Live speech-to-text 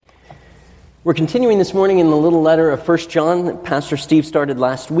We're continuing this morning in the little letter of 1 John that Pastor Steve started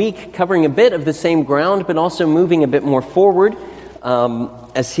last week, covering a bit of the same ground, but also moving a bit more forward.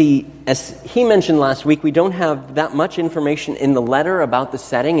 As he mentioned last week, we don't have that much information in the letter about the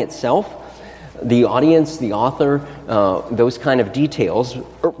setting itself, the audience, the author, those kind of details.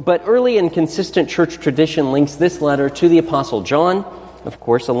 But early and consistent church tradition links this letter to the Apostle John, of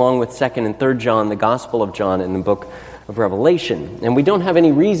course, along with 2nd and 3rd John, the Gospel of John, and the book of Revelation. And we don't have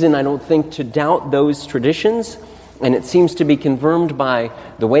any reason, I don't think, to doubt those traditions, and it seems to be confirmed by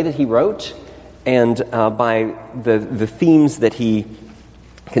the way that he wrote and by the themes that he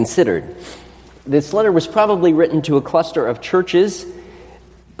considered. This letter was probably written to a cluster of churches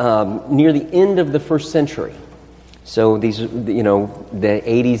near the end of the first century. So these, the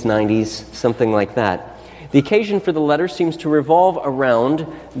 80s, 90s, something like that. The occasion for the letter seems to revolve around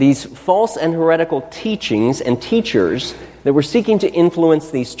these false and heretical teachings and teachers that were seeking to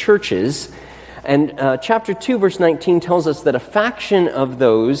influence these churches. And chapter 2, verse 19 tells us that a faction of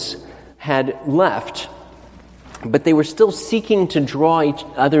those had left, but they were still seeking to draw each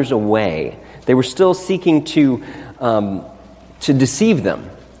others away. They were still seeking to deceive them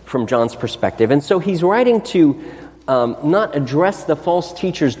from John's perspective. And so he's writing to not address the false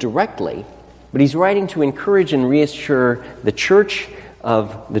teachers directly, but he's writing to encourage and reassure the church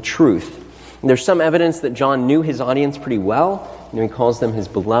of the truth. And there's some evidence that John knew his audience pretty well. He calls them his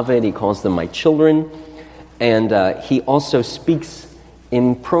beloved, he calls them my children, and he also speaks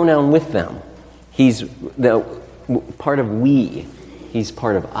in pronoun with them. He's the part of we, he's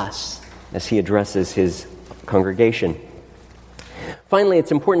part of us as he addresses his congregation. Finally,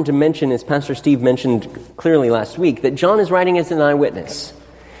 it's important to mention, as Pastor Steve mentioned clearly last week, that John is writing as an eyewitness.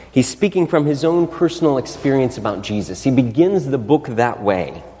 He's speaking from his own personal experience about Jesus. He begins the book that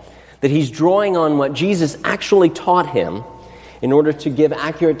way, that he's drawing on what Jesus actually taught him in order to give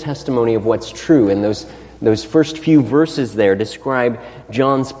accurate testimony of what's true. And those first few verses there describe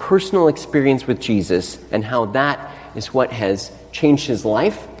John's personal experience with Jesus and how that is what has changed his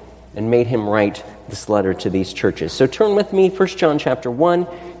life and made him write this letter to these churches. So turn with me, 1 John chapter 1.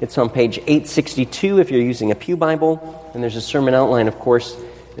 It's on page 862 if you're using a pew Bible. And there's a sermon outline, of course,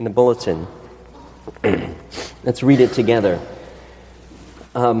 in the bulletin. Let's read it together.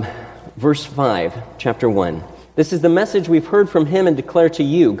 Verse 5, chapter 1. This is the message we've heard from him and declare to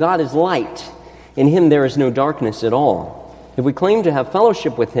you. God is light. In him there is no darkness at all. If we claim to have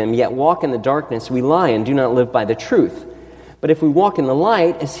fellowship with him, yet walk in the darkness, we lie and do not live by the truth. But if we walk in the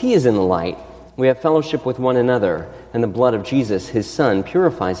light, as he is in the light, we have fellowship with one another, and the blood of Jesus, his Son,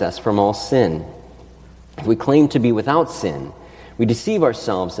 purifies us from all sin. If we claim to be without sin, we deceive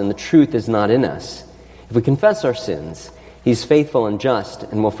ourselves, and the truth is not in us. If we confess our sins, he is faithful and just,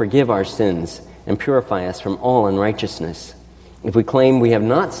 and will forgive our sins and purify us from all unrighteousness. If we claim we have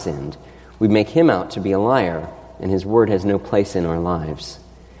not sinned, we make him out to be a liar, and his word has no place in our lives.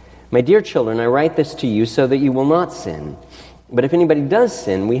 My dear children, I write this to you so that you will not sin. But if anybody does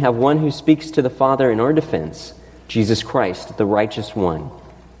sin, we have one who speaks to the Father in our defense, Jesus Christ, the righteous one.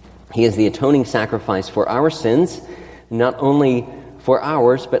 He is the atoning sacrifice for our sins, not only for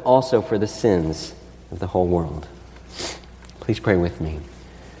ours, but also for the sins of the whole world. Please pray with me.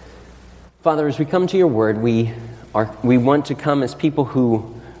 Father, as we come to your word, we want to come as people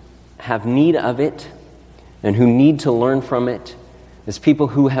who have need of it and who need to learn from it, as people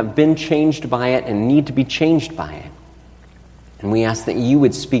who have been changed by it and need to be changed by it. And we ask that you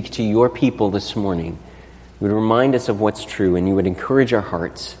would speak to your people this morning. You would remind us of what's true, and you would encourage our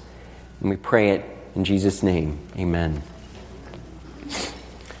hearts. And we pray it in Jesus' name. Amen.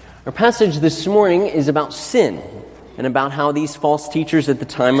 Our passage this morning is about sin and about how these false teachers at the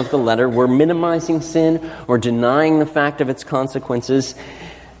time of the letter were minimizing sin or denying the fact of its consequences.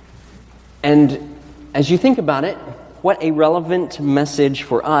 And as you think about it, what a relevant message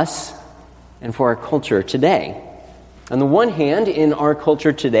for us and for our culture today. On the one hand, in our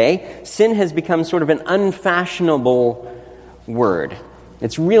culture today, sin has become sort of an unfashionable word.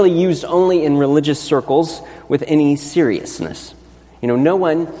 It's really used only in religious circles with any seriousness. No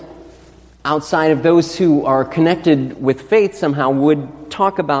one outside of those who are connected with faith somehow would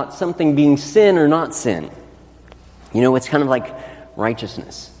talk about something being sin or not sin. It's kind of like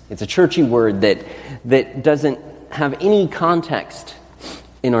righteousness. It's a churchy word that doesn't have any context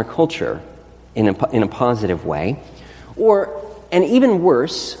in our culture in a positive way. And even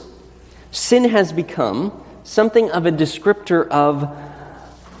worse, sin has become something of a descriptor of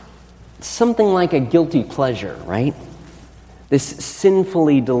something like a guilty pleasure, right? This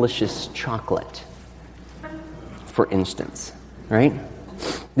sinfully delicious chocolate, for instance, right?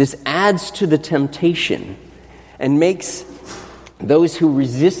 This adds to the temptation and makes those who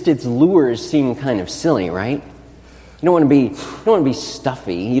resist its lures seem kind of silly, right? You don't want to be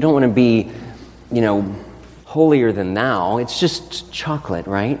stuffy. You don't want to be, holier than thou. It's just chocolate,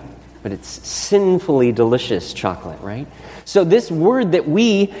 right? But it's sinfully delicious chocolate, right? So this word that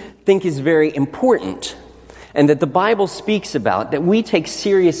we think is very important and that the Bible speaks about, that we take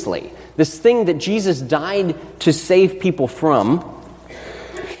seriously, this thing that Jesus died to save people from,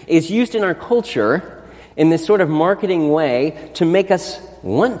 is used in our culture in this sort of marketing way to make us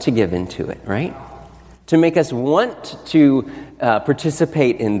want to give into it, right? To make us want to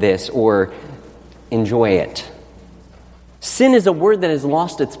participate in this or enjoy it. Sin is a word that has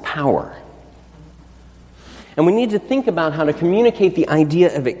lost its power. And we need to think about how to communicate the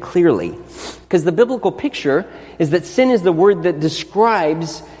idea of it clearly. Because the biblical picture is that sin is the word that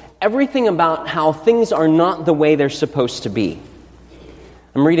describes everything about how things are not the way they're supposed to be.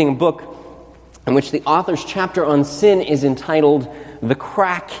 I'm reading a book in which the author's chapter on sin is entitled "The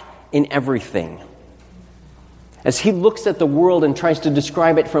Crack in Everything." As he looks at the world and tries to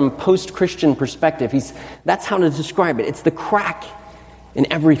describe it from a post-Christian perspective, that's how to describe it. It's the crack in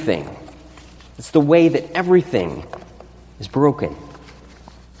everything. It's the way that everything is broken.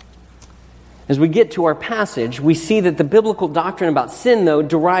 As we get to our passage, we see that the biblical doctrine about sin, though,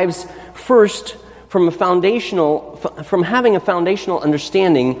 derives first from having a foundational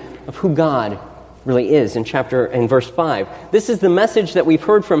understanding of who God really is in verse 5. This is the message that we've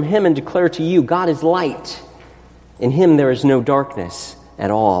heard from him and declare to you: God is light. In him there is no darkness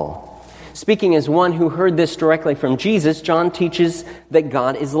at all. Speaking as one who heard this directly from Jesus, John teaches that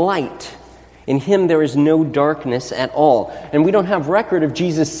God is light. In him there is no darkness at all. And we don't have record of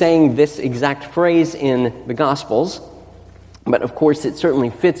Jesus saying this exact phrase in the Gospels, but of course it certainly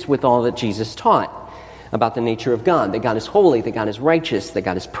fits with all that Jesus taught about the nature of God, that God is holy, that God is righteous, that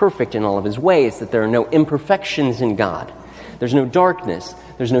God is perfect in all of his ways, that there are no imperfections in God. There's no darkness,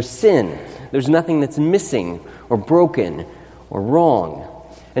 there's no sin, there's nothing that's missing or broken or wrong.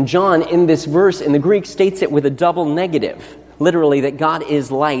 And John, in this verse, in the Greek, states it with a double negative. Literally, that God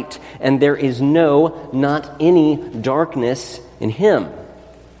is light and there is not any darkness in him.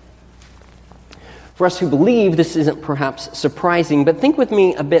 For us who believe, this isn't perhaps surprising, but think with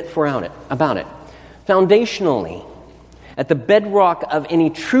me a bit about it. Foundationally, at the bedrock of any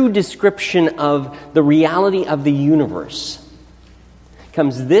true description of the reality of the universe,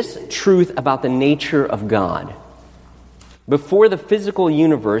 comes this truth about the nature of God. Before the physical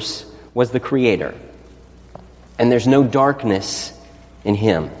universe was the Creator, and there's no darkness in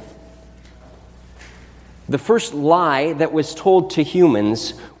him. The first lie that was told to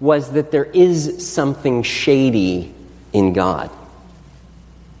humans was that there is something shady in God.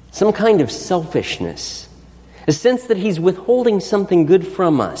 Some kind of selfishness. A sense that he's withholding something good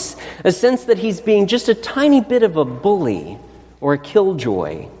from us. A sense that he's being just a tiny bit of a bully or a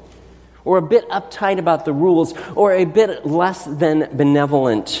killjoy, or a bit uptight about the rules, or a bit less than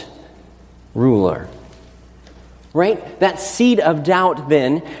benevolent ruler. Right? That seed of doubt,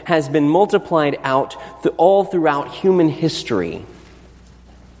 then, has been multiplied out all throughout human history.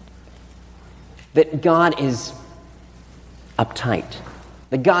 That God is uptight.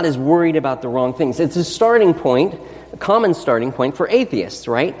 That God is worried about the wrong things. It's a starting point, a common starting point for atheists,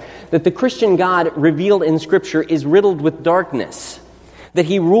 right? That the Christian God revealed in Scripture is riddled with darkness. That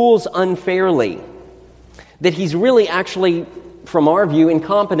he rules unfairly. That he's really actually, from our view,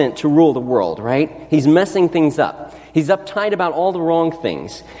 incompetent to rule the world, right? He's messing things up. He's uptight about all the wrong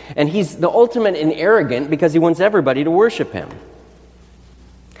things. And he's the ultimate in arrogant because he wants everybody to worship him.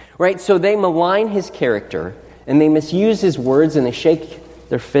 Right? So they malign his character, and they misuse his words, and they shake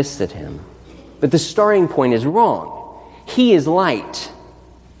their fists at him. But the starting point is wrong. He is light.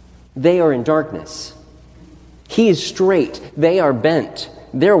 They are in darkness. He is straight. They are bent.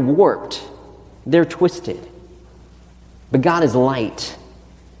 They're warped. They're twisted. But God is light.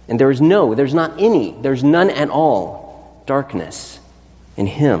 And there's none at all darkness in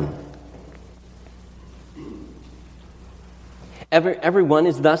him. Everyone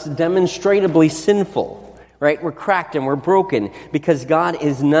is thus demonstrably sinful. Right? We're cracked and we're broken because God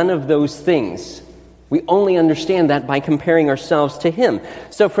is none of those things. We only understand that by comparing ourselves to him.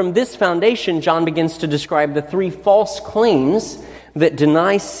 So from this foundation, John begins to describe the three false claims that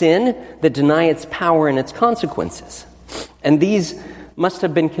deny sin, that deny its power and its consequences. And these must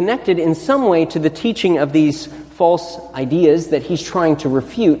have been connected in some way to the teaching of these false ideas that he's trying to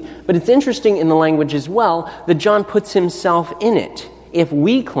refute. But it's interesting in the language as well that John puts himself in it. If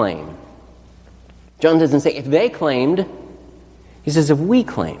we claim. John doesn't say if they claimed. He says if we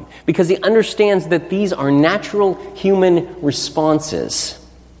claim. Because he understands that these are natural human responses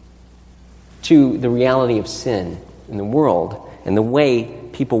to the reality of sin in the world and the way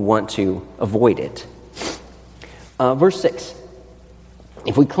people want to avoid it. Verse 6.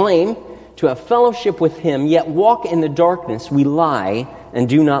 If we claim to have fellowship with him, yet walk in the darkness, we lie and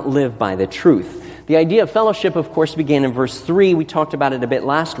do not live by the truth. The idea of fellowship, of course, began in verse 3. We talked about it a bit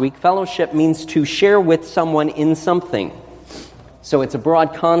last week. Fellowship means to share with someone in something. So it's a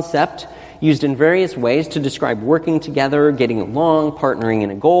broad concept used in various ways to describe working together, getting along, partnering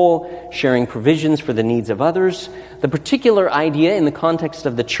in a goal, sharing provisions for the needs of others. The particular idea in the context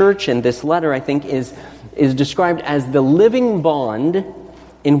of the church and this letter, I think, is described as the living bond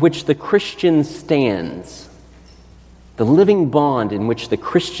in which the Christian stands. The living bond in which the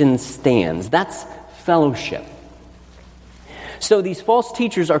Christian stands. That's fellowship. So these false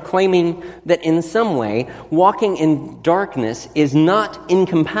teachers are claiming that in some way, walking in darkness is not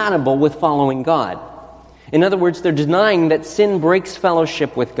incompatible with following God. In other words, they're denying that sin breaks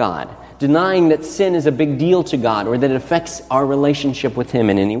fellowship with God, denying that sin is a big deal to God or that it affects our relationship with Him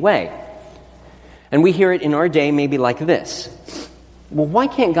in any way. And we hear it in our day maybe like this. Well, why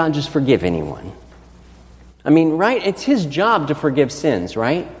can't God just forgive anyone? I mean, right? It's His job to forgive sins,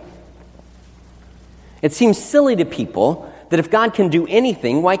 right? It seems silly to people that if God can do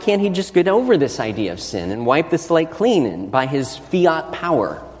anything, why can't He just get over this idea of sin and wipe the slate clean by His fiat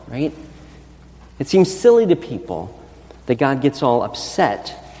power, right? It seems silly to people that God gets all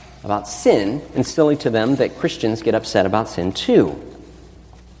upset about sin, and silly to them that Christians get upset about sin too.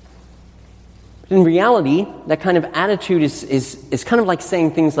 In reality, that kind of attitude is kind of like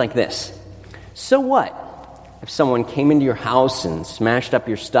saying things like this. So what if someone came into your house and smashed up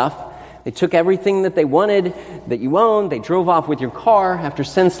your stuff? They took everything that they wanted, that you owned, they drove off with your car after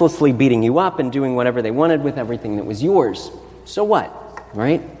senselessly beating you up and doing whatever they wanted with everything that was yours. So what,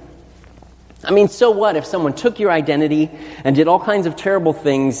 right? I mean, so what if someone took your identity and did all kinds of terrible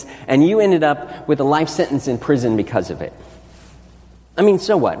things and you ended up with a life sentence in prison because of it? I mean,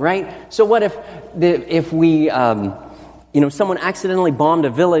 so what, right? So what if we, someone accidentally bombed a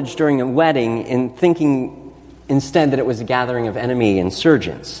village during a wedding and thinking instead that it was a gathering of enemy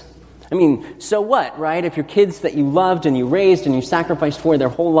insurgents? I mean, so what, right? If your kids that you loved and you raised and you sacrificed for their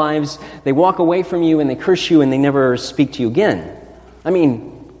whole lives, they walk away from you and they curse you and they never speak to you again. I mean,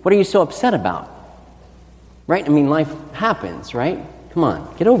 what are you so upset about? Right? I mean, life happens, right? Come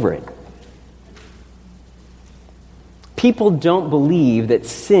on, get over it. People don't believe that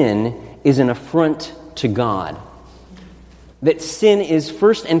sin is an affront to God. That sin is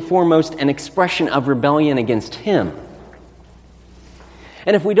first and foremost an expression of rebellion against Him.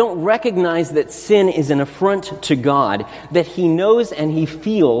 And if we don't recognize that sin is an affront to God, that He knows and He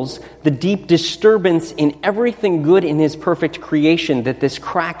feels the deep disturbance in everything good in His perfect creation that this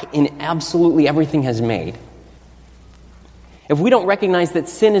crack in absolutely everything has made. If we don't recognize that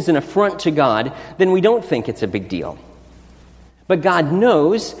sin is an affront to God, then we don't think it's a big deal. But God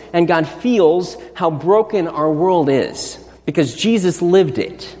knows and God feels how broken our world is because Jesus lived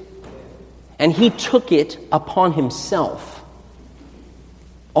it. And He took it upon Himself.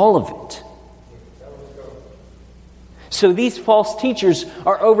 All of it. So these false teachers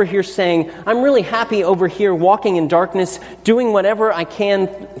are over here saying, I'm really happy over here walking in darkness, doing whatever I can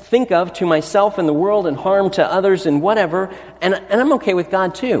think of to myself and the world and harm to others and whatever, and I'm okay with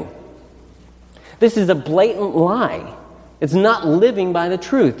God too. This is a blatant lie. It's not living by the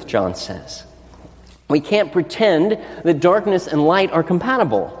truth, John says. We can't pretend that darkness and light are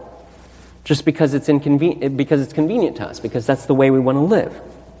compatible just because it's convenient to us, because that's the way we want to live.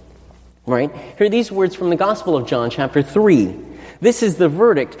 Right? Hear these words from the Gospel of John, chapter 3. This is the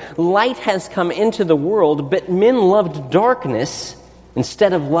verdict. Light has come into the world, but men loved darkness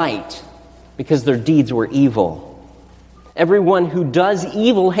instead of light, because their deeds were evil. Everyone who does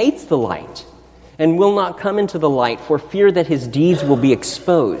evil hates the light, and will not come into the light for fear that his deeds will be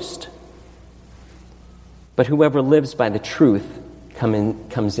exposed. But whoever lives by the truth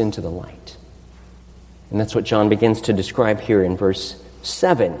comes into the light. And that's what John begins to describe here in verse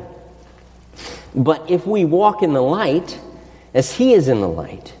 7. But if we walk in the light, as He is in the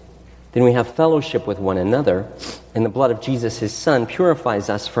light, then we have fellowship with one another, and the blood of Jesus, His Son, purifies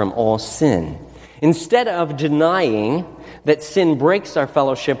us from all sin. Instead of denying that sin breaks our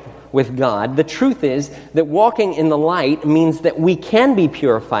fellowship with God, the truth is that walking in the light means that we can be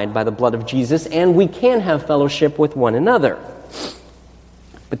purified by the blood of Jesus and we can have fellowship with one another.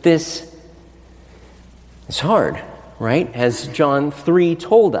 But this is hard, right? As John 3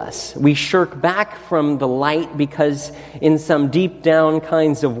 told us, we shirk back from the light because in some deep down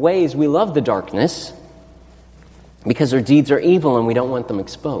kinds of ways we love the darkness because our deeds are evil and we don't want them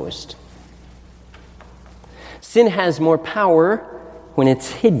exposed. Sin has more power when it's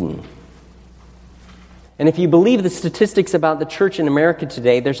hidden. And if you believe the statistics about the church in America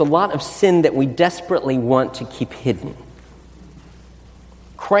today, there's a lot of sin that we desperately want to keep hidden.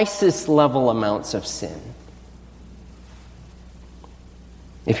 Crisis-level amounts of sin.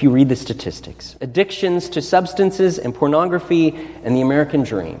 If you read the statistics. Addictions to substances and pornography and the American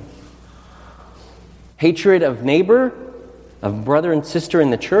dream. Hatred of neighbor, of brother and sister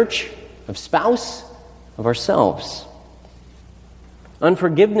in the church, of spouse, of ourselves.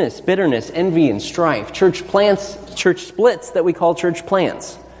 Unforgiveness, bitterness, envy, and strife. Church splits that we call church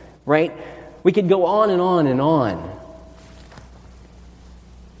plants, right? We could go on and on and on.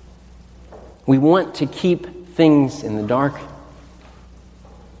 We want to keep things in the dark.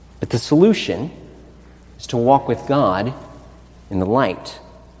 But the solution is to walk with God in the light.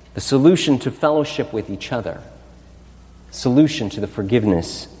 The solution to fellowship with each other. Solution to the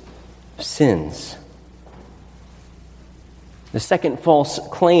forgiveness of sins. The second false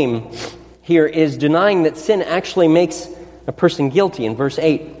claim here is denying that sin actually makes a person guilty in verse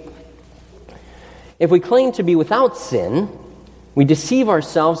 8. If we claim to be without sin, we deceive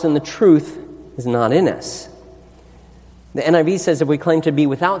ourselves and the truth is not in us. The NIV says if we claim to be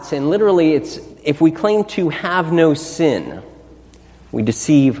without sin, literally it's if we claim to have no sin, we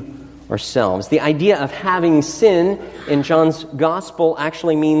deceive ourselves. The idea of having sin in John's gospel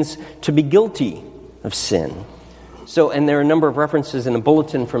actually means to be guilty of sin. And there are a number of references in the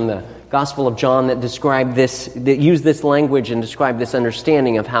bulletin from the Gospel of John that describe this, that use this language and describe this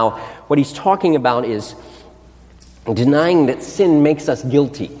understanding of how what he's talking about is denying that sin makes us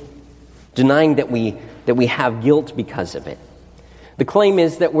guilty, denying that we have guilt because of it. The claim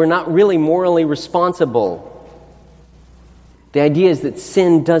is that we're not really morally responsible. The idea is that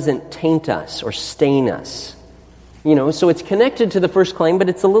sin doesn't taint us or stain us. So it's connected to the first claim, but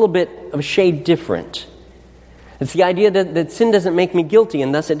it's a little bit of a shade different. It's the idea that sin doesn't make me guilty,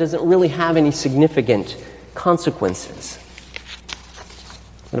 and thus it doesn't really have any significant consequences.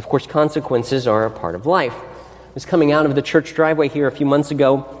 But of course, consequences are a part of life. I was coming out of the church driveway here a few months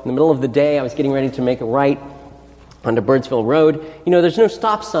ago. In the middle of the day, I was getting ready to make a right onto Birdsville Road. There's no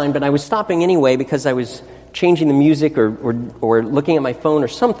stop sign, but I was stopping anyway because I was changing the music or looking at my phone or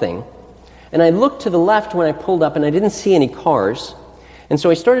something. And I looked to the left when I pulled up, and I didn't see any cars. And so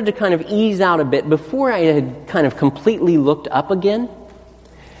I started to kind of ease out a bit before I had kind of completely looked up again.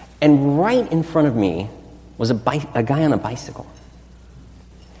 And right in front of me was a guy on a bicycle.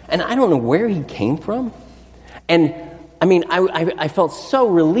 And I don't know where he came from. And I felt so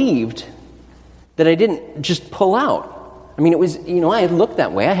relieved that I didn't just pull out. It was, I had looked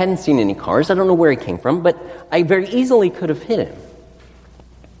that way. I hadn't seen any cars. I don't know where he came from, but I very easily could have hit him.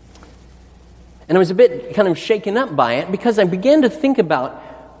 And I was a bit kind of shaken up by it because I began to think about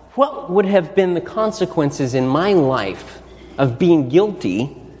what would have been the consequences in my life of being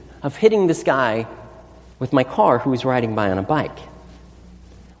guilty of hitting this guy with my car who was riding by on a bike.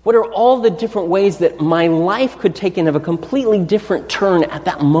 What are all the different ways that my life could take and have a completely different turn at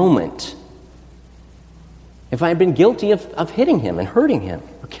that moment if I had been guilty of hitting him and hurting him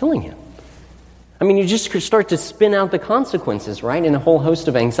or killing him? You just could start to spin out the consequences, right, in a whole host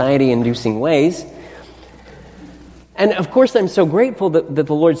of anxiety-inducing ways. And of course, I'm so grateful that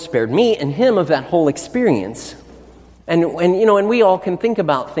the Lord spared me and him of that whole experience. And we all can think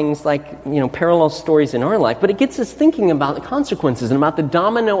about things like, parallel stories in our life, but it gets us thinking about the consequences and about the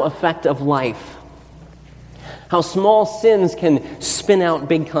domino effect of life. How small sins can spin out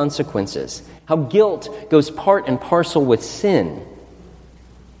big consequences. How guilt goes part and parcel with sin.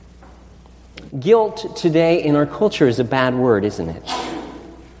 Guilt today in our culture is a bad word, isn't it?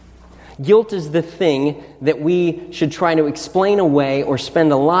 Guilt is the thing that we should try to explain away or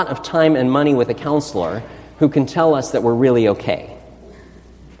spend a lot of time and money with a counselor who can tell us that we're really okay.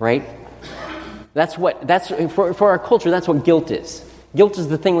 Right? For our culture, that's what guilt is. Guilt is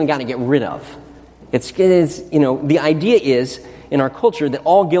the thing we got to get rid of. The idea is in our culture that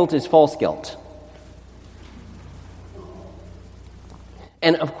all guilt is false guilt.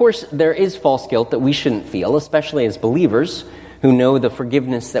 And of course, there is false guilt that we shouldn't feel, especially as believers who know the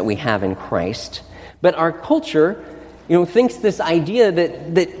forgiveness that we have in Christ. But our culture, thinks this idea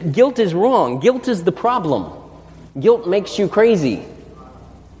that guilt is wrong. Guilt is the problem. Guilt makes you crazy.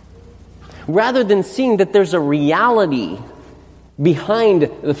 Rather than seeing that there's a reality behind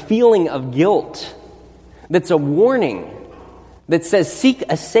the feeling of guilt, that's a warning, that says seek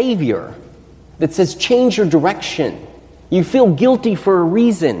a Savior, that says change your direction. You feel guilty for a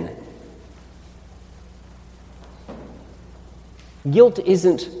reason. Guilt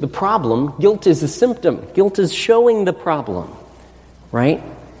isn't the problem. Guilt is a symptom. Guilt is showing the problem, right?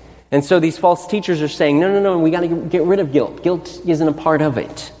 And so these false teachers are saying, no, we got to get rid of guilt. Guilt isn't a part of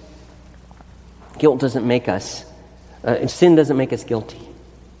it. sin doesn't make us guilty.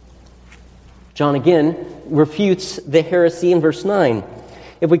 John again refutes the heresy in verse 9.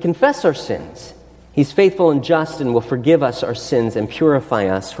 If we confess our sins, He's faithful and just and will forgive us our sins and purify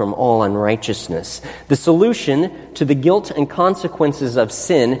us from all unrighteousness. The solution to the guilt and consequences of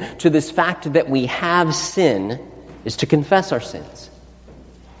sin, to this fact that we have sin, is to confess our sins.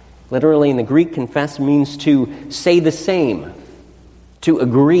 Literally in the Greek, confess means to say the same, to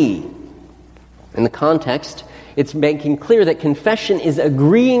agree. In the context, it's making clear that confession is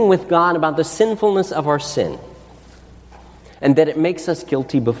agreeing with God about the sinfulness of our sin and that it makes us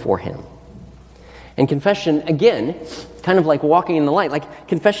guilty before Him. And confession, again, kind of like walking in the light. Like,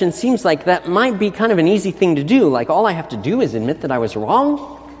 confession seems like that might be kind of an easy thing to do. Like, all I have to do is admit that I was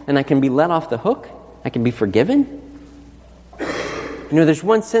wrong, and I can be let off the hook. I can be forgiven. There's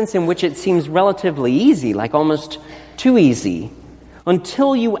one sense in which it seems relatively easy, like almost too easy,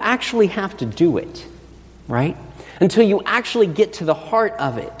 until you actually have to do it, right? Until you actually get to the heart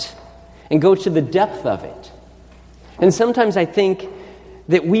of it and go to the depth of it. And sometimes I think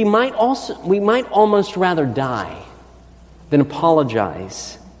that we might almost rather die than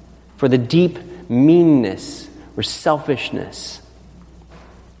apologize for the deep meanness or selfishness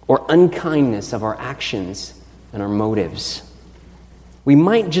or unkindness of our actions and our motives. We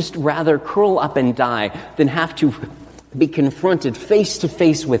might just rather curl up and die than have to be confronted face to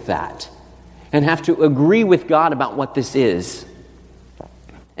face with that and have to agree with God about what this is.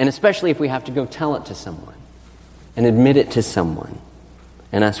 And especially if we have to go tell it to someone and admit it to someone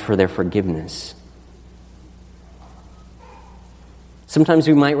and ask for their forgiveness. Sometimes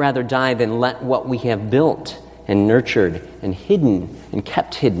we might rather die than let what we have built and nurtured and hidden and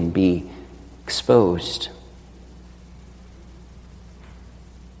kept hidden be exposed.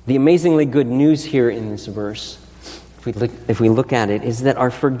 The amazingly good news here in this verse, if we look at it, is that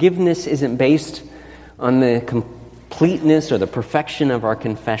our forgiveness isn't based on the completeness or the perfection of our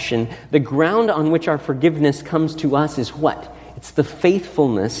confession. The ground on which our forgiveness comes to us is what? It's the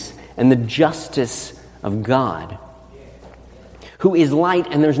faithfulness and the justice of God, who is light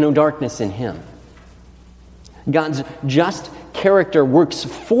and there's no darkness in Him. God's just character works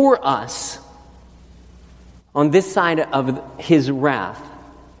for us on this side of His wrath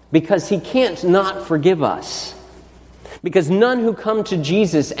because He can't not forgive us. Because none who come to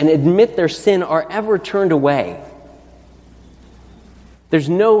Jesus and admit their sin are ever turned away. There's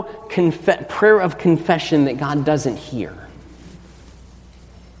no prayer of confession that God doesn't hear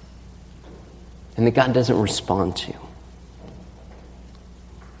and that God doesn't respond to.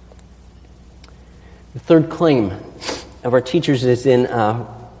 The third claim of our teachers is in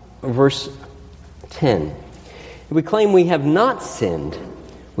verse 10. If we claim we have not sinned,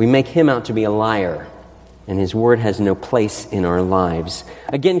 we make Him out to be a liar, and His word has no place in our lives.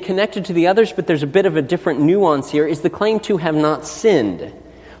 Again, connected to the others, but there's a bit of a different nuance here, is the claim to have not sinned.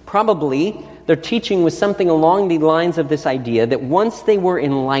 Probably their teaching was something along the lines of this idea that once they were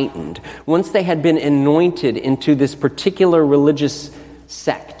enlightened, once they had been anointed into this particular religious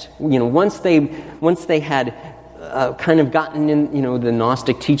sect, once they had kind of gotten in, the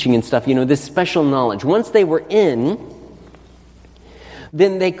Gnostic teaching and stuff, this special knowledge, once they were in,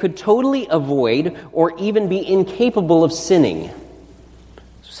 then they could totally avoid or even be incapable of sinning.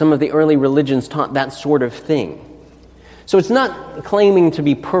 Some of the early religions taught that sort of thing. So it's not claiming to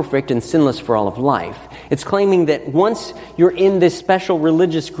be perfect and sinless for all of life. It's claiming that once you're in this special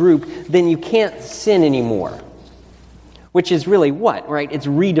religious group, then you can't sin anymore. Which is really what, right? It's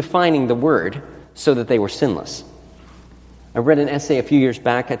redefining the word so that they were sinless. I read an essay a few years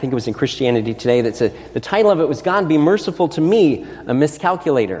back, I think it was in Christianity Today, that said, the title of it was, God Be Merciful to Me, a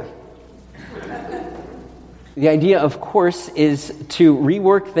Miscalculator. The idea, of course, is to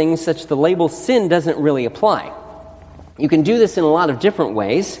rework things such the label sin doesn't really apply. You can do this in a lot of different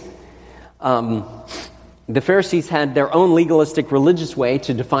ways. The Pharisees had their own legalistic religious way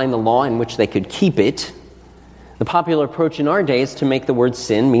to define the law in which they could keep it. The popular approach in our day is to make the word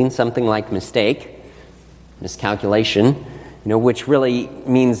sin mean something like mistake, miscalculation, which really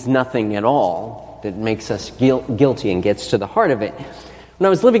means nothing at all, that makes us guilty and gets to the heart of it. When I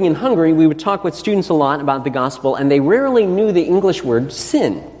was living in Hungary, we would talk with students a lot about the gospel, and they rarely knew the English word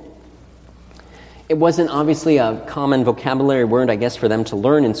sin. It wasn't obviously a common vocabulary word, I guess, for them to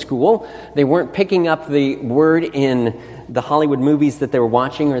learn in school. They weren't picking up the word in the Hollywood movies that they were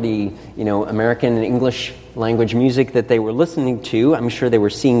watching or the, American and English language music that they were listening to. I'm sure they were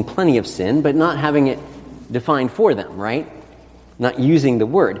seeing plenty of sin, but not having it defined for them, right? Not using the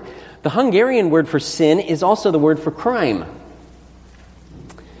word. The Hungarian word for sin is also the word for crime.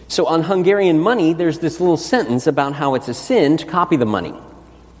 So on Hungarian money, there's this little sentence about how it's a sin to copy the money.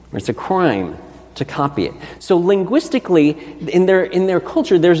 Or it's a crime to copy it. So linguistically, in their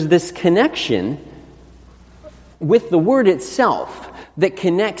culture, there's this connection with the word itself that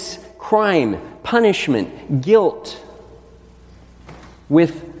connects crime, punishment, guilt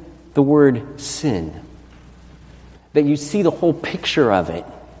with the word sin. That you see the whole picture of it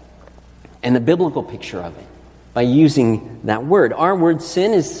and the biblical picture of it by using that word. Our word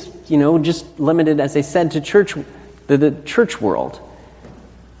sin is, just limited, as I said, to the church world.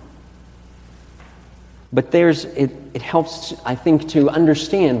 But it helps, I think, to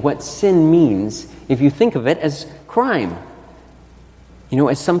understand what sin means if you think of it as crime.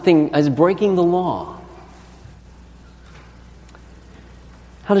 As something, as breaking the law.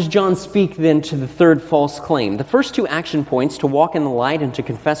 How does John speak then to the third false claim? The first two action points, to walk in the light and to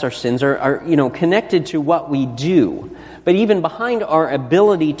confess our sins, are connected to what we do. But even behind our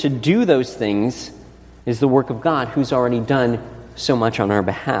ability to do those things is the work of God, who's already done so much on our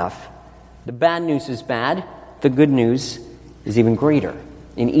behalf. The bad news is bad. The good news is even greater.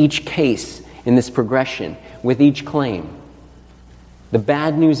 In each case, in this progression, with each claim, the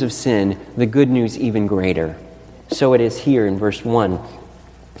bad news of sin, the good news even greater. So it is here in verse 1.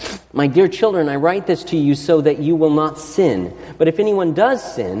 My dear children, I write this to you so that you will not sin. But if anyone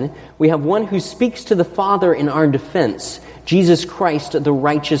does sin, we have one who speaks to the Father in our defense, Jesus Christ, the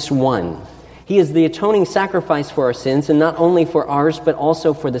righteous one. He is the atoning sacrifice for our sins, and not only for ours, but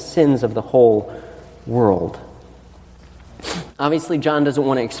also for the sins of the whole world. Obviously, John doesn't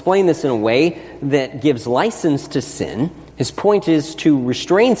want to explain this in a way that gives license to sin. His point is to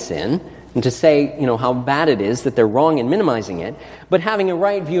restrain sin, and to say, how bad it is, that they're wrong in minimizing it. But having a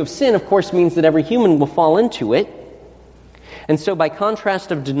right view of sin, of course, means that every human will fall into it. And so by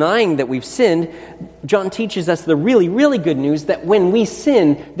contrast of denying that we've sinned, John teaches us the really, really good news that when we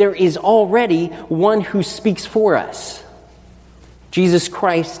sin, there is already one who speaks for us. Jesus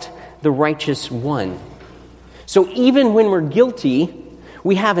Christ, the righteous one. So even when we're guilty,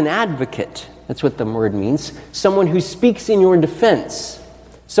 we have an advocate. That's what the word means. Someone who speaks in your defense.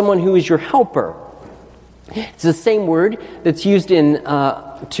 Someone who is your helper. It's the same word that's used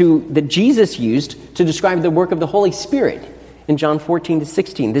that Jesus used to describe the work of the Holy Spirit in John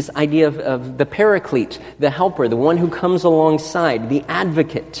 14-16. This idea of the paraclete, the helper, the one who comes alongside, the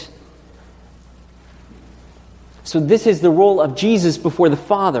advocate. So this is the role of Jesus before the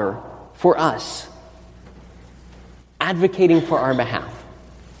Father for us. Advocating for our behalf.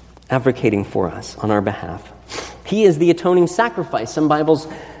 Advocating for us on our behalf. He is the atoning sacrifice. Some Bibles,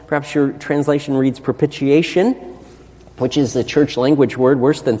 perhaps your translation reads propitiation, which is a church language word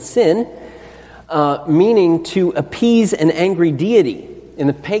worse than sin, meaning to appease an angry deity. In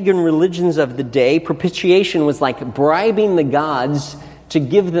the pagan religions of the day, propitiation was like bribing the gods to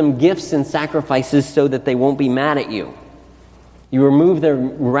give them gifts and sacrifices so that they won't be mad at you. You remove their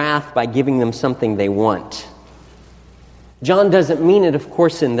wrath by giving them something they want. John doesn't mean it, of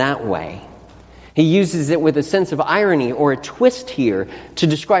course, in that way. He uses it with a sense of irony or a twist here to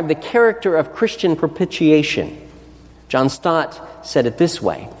describe the character of Christian propitiation. John Stott said it this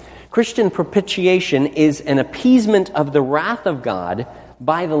way: Christian propitiation is an appeasement of the wrath of God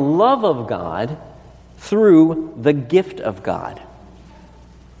by the love of God through the gift of God.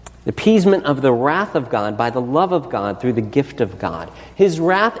 The appeasement of the wrath of God by the love of God through the gift of God. His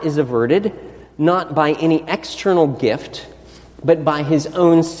wrath is averted not by any external gift, but by his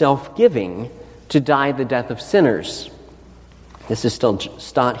own self-giving to die the death of sinners. This is still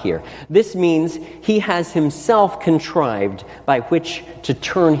Stott here. This means he has himself contrived by which to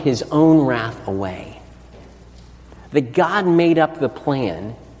turn his own wrath away. That God made up the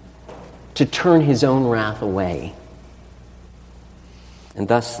plan to turn his own wrath away. And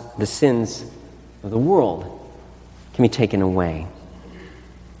thus the sins of the world can be taken away.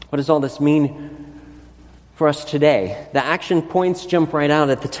 What does all this mean for us today? The action points jump right out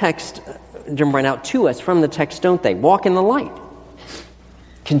at the text, jump right out to us from the text, don't they? Walk in the light.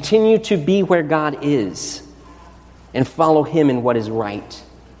 Continue to be where God is and follow him in what is right.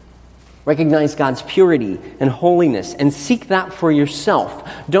 Recognize God's purity and holiness and seek that for yourself.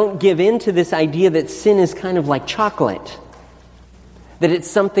 Don't give in to this idea that sin is kind of like chocolate, that it's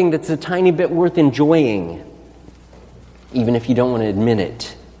something that's a tiny bit worth enjoying, even if you don't want to admit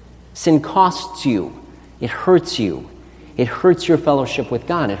it. Sin costs you. It hurts you. It hurts your fellowship with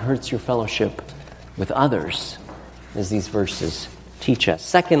God. It hurts your fellowship with others, as these verses teach us.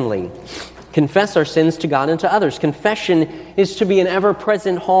 Secondly, confess our sins to God and to others. Confession is to be an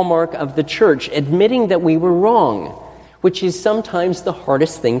ever-present hallmark of the church, admitting that we were wrong, which is sometimes the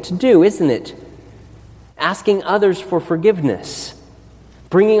hardest thing to do, isn't it? Asking others for forgiveness,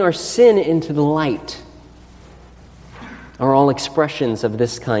 bringing our sin into the light, are all expressions of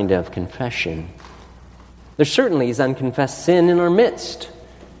this kind of confession. There certainly is unconfessed sin in our midst,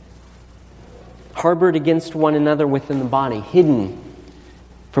 harbored against one another within the body, hidden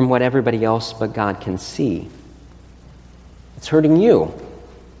from what everybody else but God can see. It's hurting you.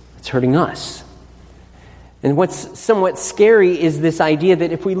 It's hurting us. And what's somewhat scary is this idea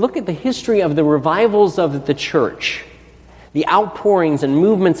that if we look at the history of the revivals of the church, the outpourings and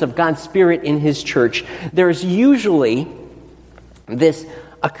movements of God's Spirit in His church, there's usually this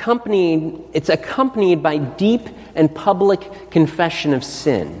accompanied by deep and public confession of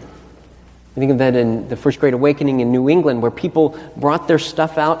sin. I think of that in the First Great Awakening in New England, where people brought their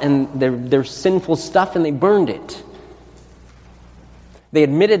stuff out and their sinful stuff and they burned it. They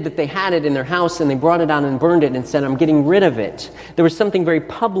admitted that they had it in their house and they brought it out and burned it and said, I'm getting rid of it. There was something very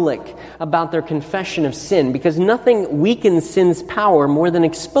public about their confession of sin, because nothing weakens sin's power more than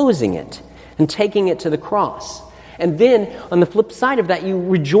exposing it and taking it to the cross. And then, on the flip side of that, you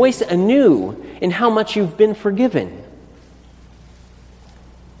rejoice anew in how much you've been forgiven.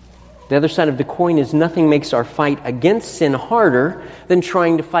 The other side of the coin is nothing makes our fight against sin harder than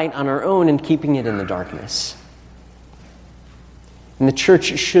trying to fight on our own and keeping it in the darkness. And the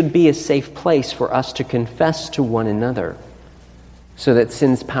church should be a safe place for us to confess to one another so that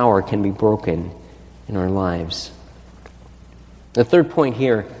sin's power can be broken in our lives. The third point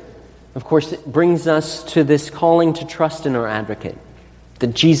here, of course, it brings us to this calling to trust in our advocate,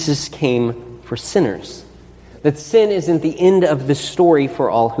 that Jesus came for sinners, that sin isn't the end of the story for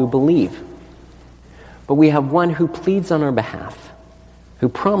all who believe. But we have one who pleads on our behalf, who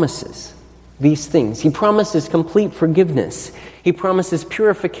promises these things. He promises complete forgiveness. He promises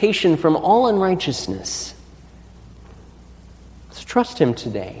purification from all unrighteousness. So trust Him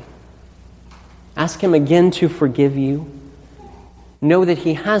today. Ask Him again to forgive you. Know that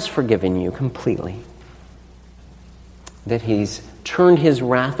He has forgiven you completely. That He's turned His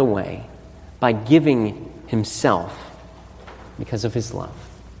wrath away by giving Himself because of His love.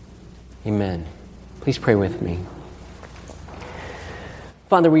 Amen. Please pray with me.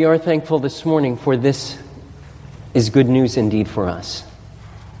 Father, we are thankful this morning for this is good news indeed for us.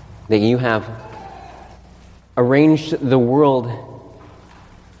 That you have arranged the world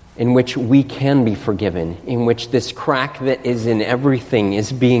in which we can be forgiven, in which this crack that is in everything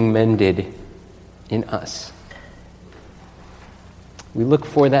is being mended in us. We look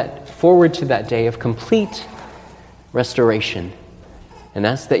forward to that day of complete restoration, and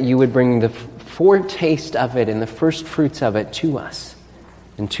ask that you would bring the foretaste of it and the first fruits of it to us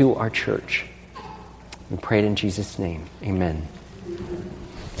and to our church. We pray it in Jesus' name. Amen.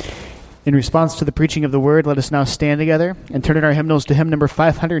 In response to the preaching of the word, let us now stand together and turn in our hymnals to hymn number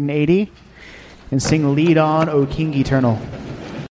 580 and sing Lead On, O King Eternal.